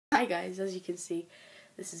Hi guys, as you can see,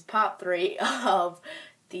 this is part 3 of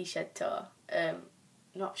the shed tour.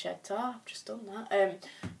 Not shed tour, I've just done that.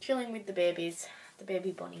 Chilling with the babies, the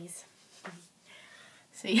baby bunnies.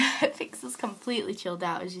 So yeah, Pixel's completely chilled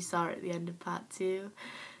out, as you saw at the end of part 2.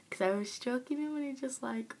 Because I was stroking him and he just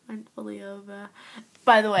like went fully over.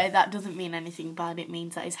 By the way, that doesn't mean anything bad, it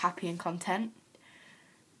means that he's happy and content.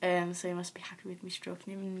 So he must be happy with me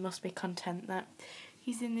stroking him and must be content that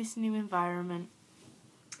he's in this new environment.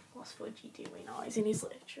 What's Fudgy doing? Oh, he's in his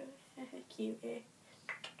litter. Cutie.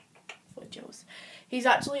 Fudgos. He's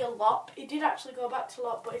actually a lop. He did actually go back to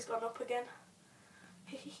lop, but he's gone up again.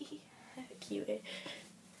 Cutie.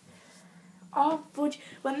 Oh, Fudge.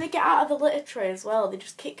 When they get out of the litter tray as well, they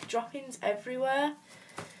just kick droppings everywhere.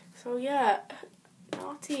 So yeah,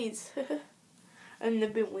 naughties. And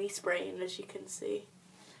they've been wee spraying, as you can see.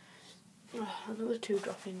 Oh, another 2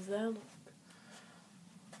 droppings there, look.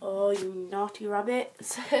 Oh, you naughty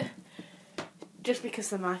rabbits. Just because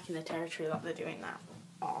they're marking the territory that they're doing that.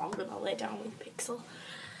 Oh, I'm going to lay down with Pixel.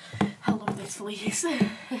 I love this fleece.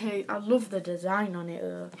 I love the design on it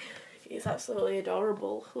though. It's absolutely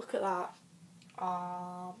adorable. Look at that.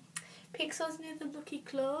 Oh, Pixel's near the lucky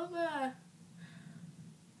clover.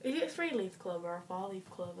 Is it a 3-leaf clover or a 4-leaf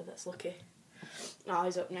clover that's lucky? Oh,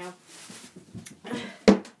 he's up now.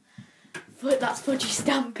 But that's Fudgy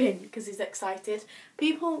stamping because he's excited.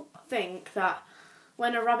 People think that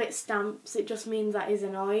when a rabbit stamps it just means that he's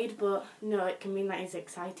annoyed, but no, it can mean that he's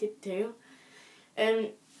excited too.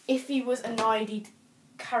 If he was annoyed, he'd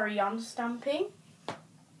carry on stamping.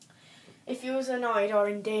 If he was annoyed or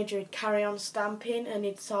in danger, he'd carry on stamping and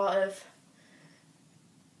he'd sort of,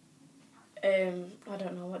 I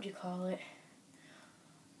don't know, what do you call it?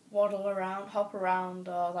 Waddle around, hop around,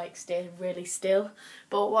 or like stay really still.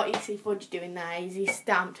 But what you see Fudge doing there is he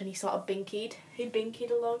stamped and he sort of binkied. He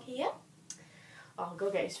binkied along here. I'll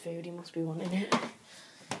go get his food, he must be wanting it.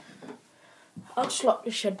 I'll just lock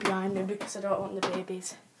the shed behind me because I don't want the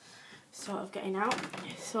babies sort of getting out.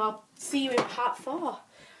 So I'll see you in part 4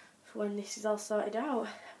 when this is all sorted out.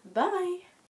 Bye!